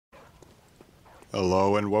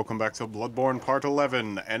Hello and welcome back to Bloodborne Part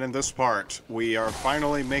 11, and in this part, we are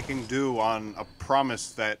finally making do on a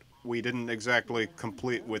promise that we didn't exactly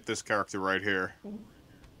complete with this character right here.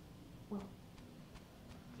 Well,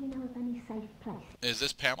 do you know of any safe place? Is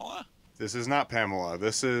this Pamela? This is not Pamela,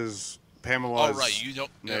 this is Oh, Pamela's right. You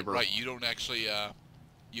don't. neighbor. Right. You don't actually.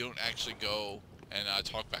 You don't actually go and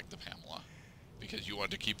talk back to Pamela because you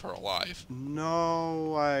want to keep her alive.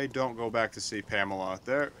 No, I don't go back to see Pamela.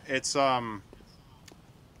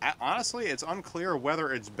 Honestly, it's unclear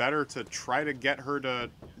whether it's better to try to get her to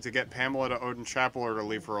get Pamela to Odin Chapel or to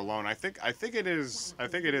leave her alone. I think it is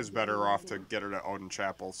better off to get her to Odin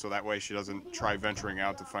Chapel so that way she doesn't try venturing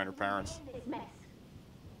out to find her parents.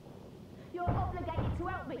 You're obligated to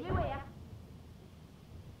help me, you hear?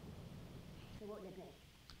 So what you do?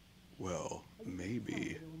 Well,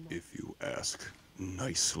 maybe if you ask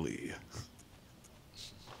nicely.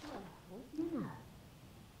 Well, you know,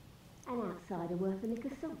 an outsider worth a lick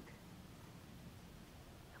of salt.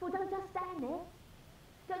 Well, don't just stand there.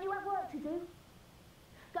 Don't you have work to do?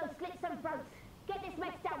 Go slit some throats. Get this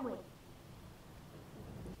mess done with.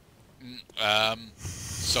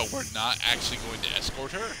 So we're not actually going to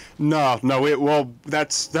escort her? No.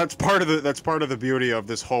 That's part of the beauty of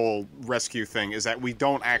this whole rescue thing is that we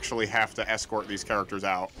don't actually have to escort these characters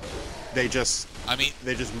out. They just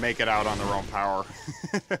make it out on their own power.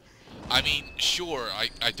 I mean, sure,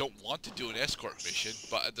 I don't want to do an escort mission,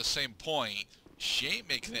 but at the same point, she ain't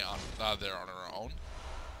making it out there on her own.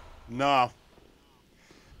 No.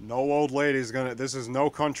 No old lady's gonna... This is no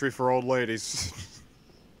country for old ladies.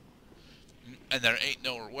 And there ain't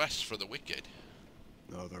no rest for the wicked.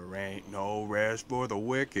 No, there ain't no rest for the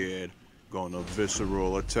wicked. Gonna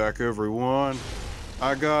visceral attack everyone.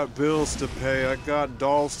 I got bills to pay, I got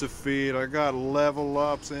dolls to feed, I got level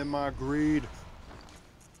ups in my greed.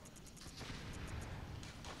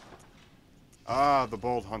 Ah, the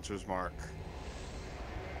bold hunter's mark.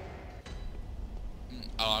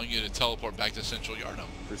 Allowing you to teleport back to Central Yarnum.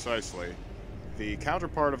 Precisely. The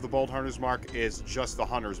counterpart of the bold hunter's mark is just the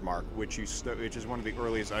hunter's mark, which is one of the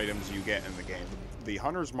earliest items you get in the game. The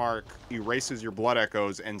hunter's mark erases your blood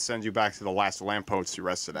echoes and sends you back to the last lamppost you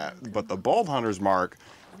rested at. But the bold hunter's mark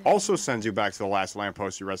also sends you back to the last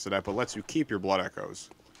lamppost you rested at, but lets you keep your blood echoes.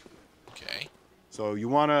 Okay. So you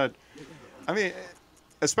want to... I mean,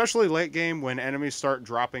 especially late game when enemies start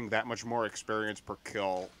dropping that much more experience per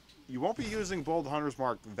kill, you won't be using Bold Hunter's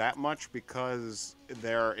Mark that much because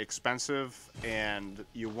they're expensive and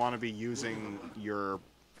you want to be using your...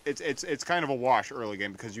 It's kind of a wash early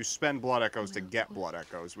game because you spend Blood Echoes to get Blood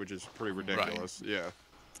Echoes, which is pretty ridiculous. Right. Yeah.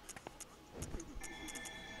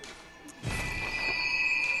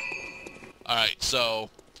 Alright, so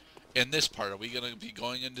in this part, are we going to be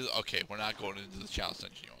going into... Okay, we're not going into the challenge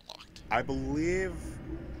dungeon you unlocked. I believe...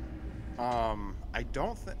 I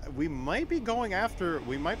don't think... We might be going after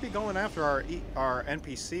our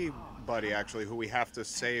NPC buddy, actually, who we have to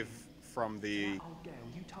save from the...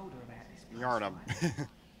 Yarnum.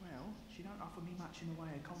 Well, she don't offer me much in the way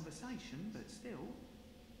of conversation, but still,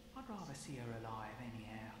 I'd rather see her alive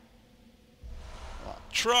anyhow.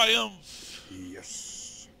 Triumph!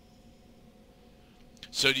 Yes.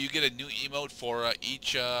 So do you get a new emote for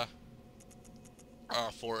each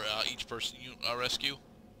person you rescue?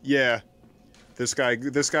 Yeah. This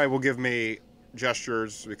guy will give me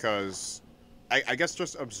gestures because I guess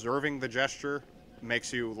just observing the gesture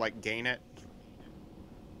makes you like gain it.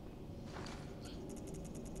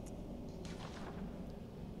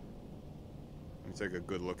 Let me take a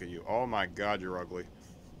good look at you. Oh my god, you're ugly.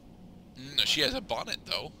 She has a bonnet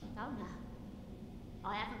though. Oh no,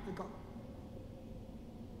 I haven't forgotten.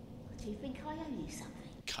 Do you think I owe you something?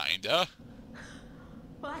 Kinda.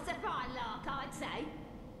 Well, that's a fine lark, I'd say.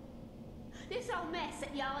 This whole mess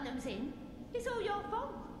that Yarnum's in is all your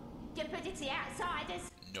fault. You put it to the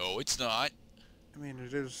outsiders. No, it's not. I mean,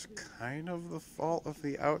 it is kind of the fault of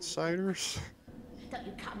the outsiders. Don't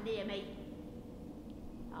you come near me.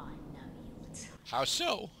 I know you would. How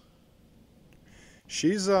so?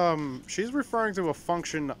 She's referring to a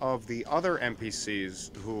function of the other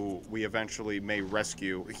NPCs who we eventually may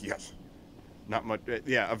rescue. Yes. Not much.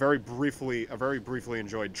 Yeah, a very briefly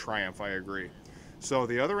enjoyed triumph, I agree. So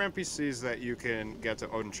the other NPCs that you can get to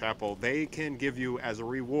Odin Chapel, they can give you as a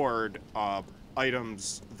reward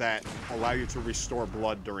items that allow you to restore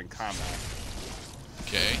blood during combat.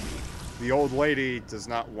 Okay. The old lady does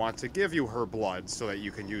not want to give you her blood so that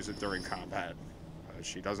you can use it during combat.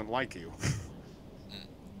 She doesn't like you.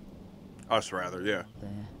 Us, rather, yeah.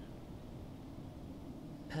 There.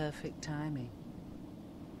 Perfect timing.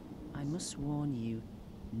 I must warn you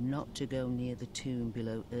not to go near the tomb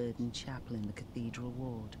below Erdon Chapel in the Cathedral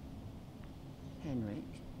Ward. Henryk,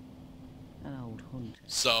 an old hunter.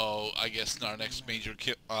 So, I guess our next major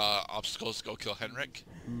obstacle is to go kill Henryk.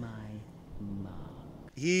 My mark.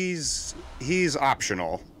 He's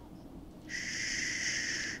optional.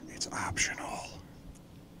 Shh, it's optional.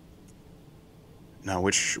 Now,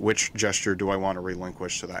 which gesture do I want to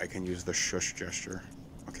relinquish so that I can use the shush gesture?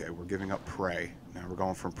 Okay, we're giving up pray. Now we're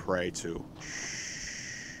going from pray to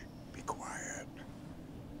shh. Be quiet.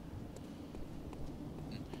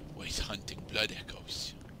 Well, he's hunting blood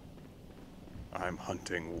echoes. I'm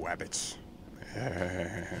hunting wabbits.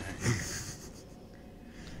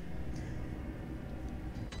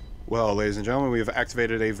 Well, ladies and gentlemen, we have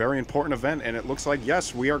activated a very important event, and it looks like,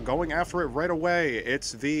 yes, we are going after it right away.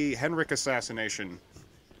 It's the Henryk assassination.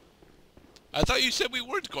 I thought you said we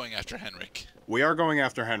weren't going after Henryk. We are going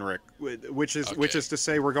after Henryk, which is to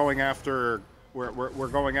say we're going after we're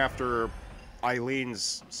going after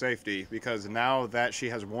Eileen's safety, because now that she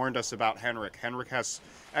has warned us about Henryk, Henryk has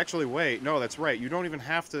actually wait, no, that's right. You don't even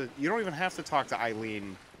have to talk to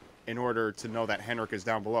Eileen in order to know that Henryk is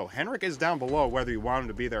down below. Henryk is down below whether you want him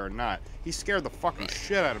to be there or not. He scared the fucking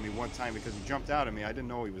shit out of me one time because he jumped out at me. I didn't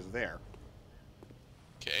know he was there.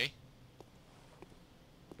 Okay.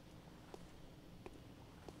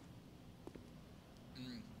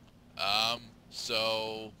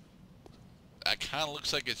 So that kind of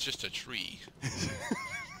looks like it's just a tree.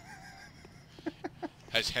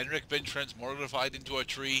 Has Henryk been transmogrified into a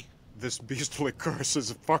tree? This beastly curse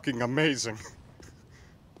is fucking amazing.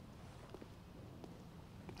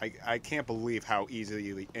 I can't believe how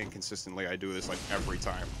easily and consistently I do this, like, every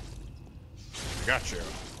time. Gotcha.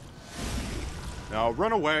 Now,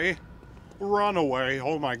 run away. Run away.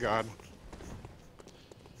 Oh my god.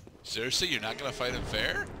 Seriously, you're not gonna fight him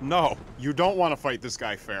fair? No, you don't want to fight this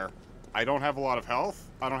guy fair. I don't have a lot of health,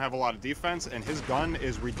 I don't have a lot of defense, and his gun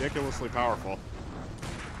is ridiculously powerful.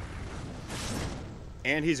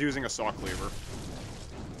 And he's using a saw cleaver.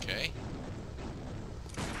 Okay.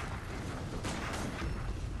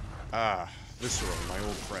 Ah, Visceral, my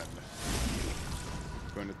old friend.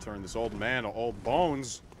 I'm going to turn this old man to old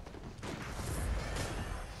bones.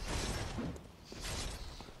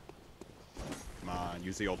 Come on,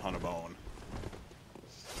 use the old hunter bone.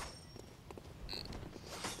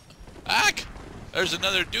 Ack! There's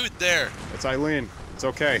another dude there. It's Eileen. It's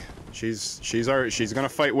okay. She's gonna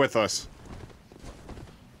fight with us.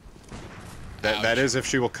 That is if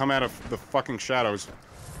she will come out of the fucking shadows.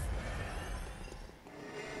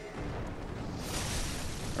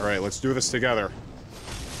 Alright, let's do this together.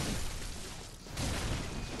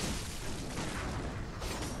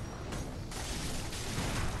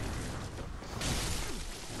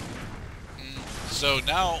 So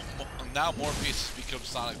now Morpheus becomes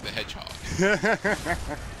Sonic the Hedgehog.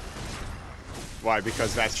 Why?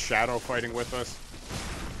 Because that's Shadow fighting with us?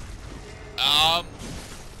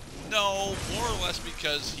 No, more or less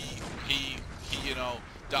because he you know,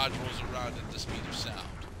 dodge rolls around at the speed of sound.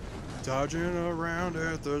 Dodging around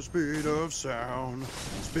at the speed of sound,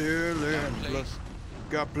 spilling blood.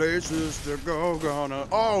 Got places to go, gonna.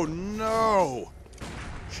 Oh no!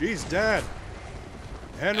 She's dead.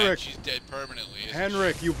 Henryk. And she's dead permanently.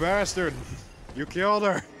 Henryk, you bastard! You killed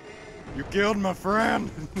her. You killed my friend.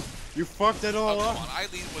 You fucked it all up. Come on,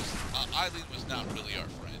 Eileen was not really our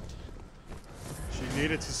friend. She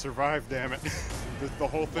needed to survive. Damn it! The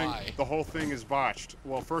whole thing. Why? The whole thing is botched.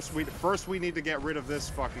 Well, first we need to get rid of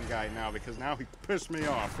this fucking guy now, because now he pissed me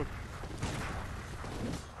off.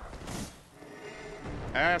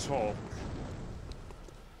 Asshole.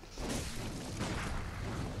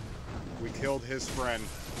 We killed his friend.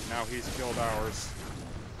 Now he's killed ours.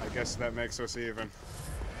 I guess that makes us even.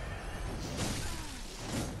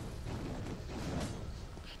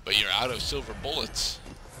 But you're out of silver bullets.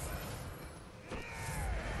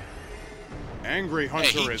 Angry Hunter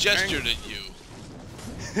hey, he is gestured at you.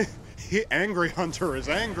 Angry Hunter is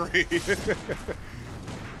angry.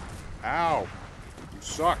 Ow. You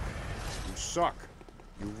suck. You suck.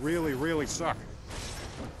 You really, really suck.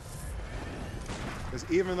 Because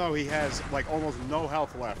even though he has, like, almost no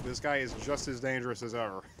health left, this guy is just as dangerous as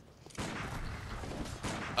ever.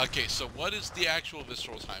 Okay, so what is the actual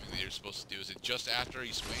visceral timing that you're supposed to do? Is it just after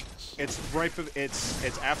he swings? It's right.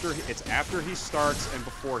 It's after he starts and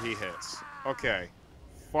before he hits. Okay,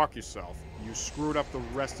 fuck yourself. You screwed up the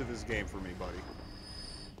rest of his game for me, buddy.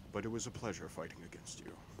 But it was a pleasure fighting against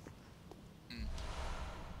you.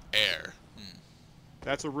 Air.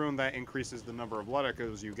 That's a rune that increases the number of blood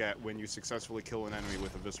echoes you get when you successfully kill an enemy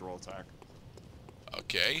with a visceral attack.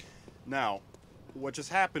 Okay. Now, what just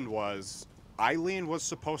happened was Eileen was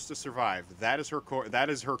supposed to survive. That is her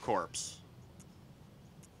corpse.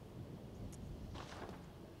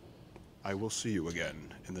 I will see you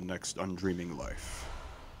again in the next undreaming life.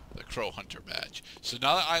 The Crow Hunter badge. So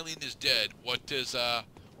now that Eileen is dead, what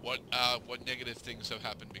negative things have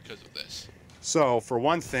happened because of this? So, for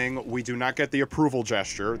one thing, we do not get the approval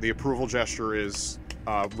gesture. The approval gesture is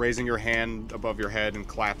raising your hand above your head and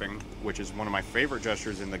clapping, which is one of my favorite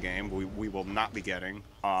gestures in the game. We will not be getting.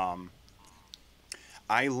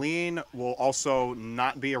 Eileen will also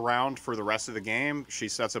not be around for the rest of the game. She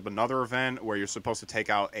sets up another event where you're supposed to take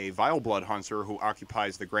out a Vile Blood Hunter who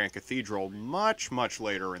occupies the Grand Cathedral much, much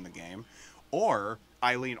later in the game. Or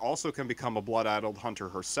Eileen also can become a Blood-Addled Hunter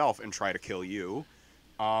herself and try to kill you.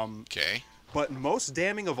 Okay. But most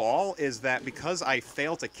damning of all is that because I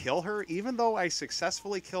failed to kill her, even though I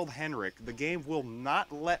successfully killed Henryk, the game will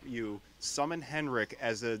not let you summon Henryk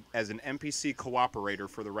as an NPC cooperator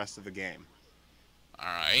for the rest of the game.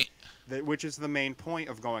 Alright. Which is the main point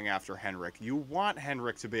of going after Henryk. You want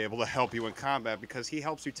Henryk to be able to help you in combat because he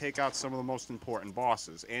helps you take out some of the most important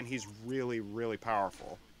bosses, and he's really, really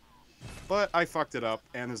powerful. But I fucked it up,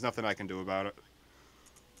 and there's nothing I can do about it.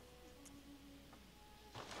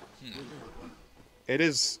 It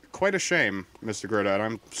is quite a shame, Mr. Gerdad.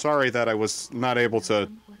 I'm sorry that I was not able to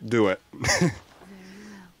do it.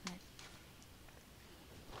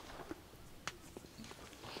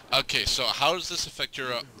 Okay, so how does this affect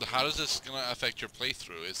your? How is this gonna affect your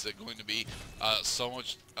playthrough? Is it going to be so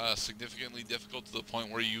much significantly difficult to the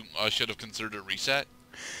point where you should have considered a reset?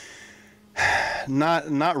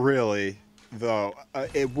 Not really, though.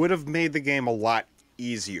 It would have made the game a lot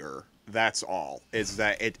easier. That's all. Is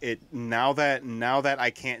that now that I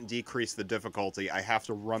can't decrease the difficulty, I have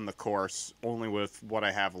to run the course only with what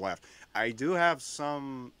I have left. I do have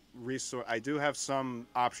some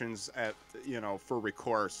options for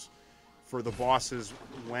recourse for the bosses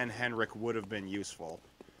when Henryk would have been useful.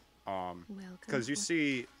 Because you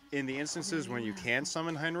see, in the instances when you can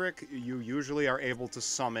summon Henryk, you usually are able to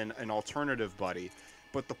summon an alternative buddy.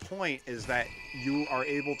 But the point is that you are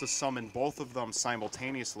able to summon both of them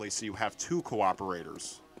simultaneously, so you have two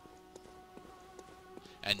cooperators.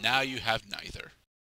 And now you have neither.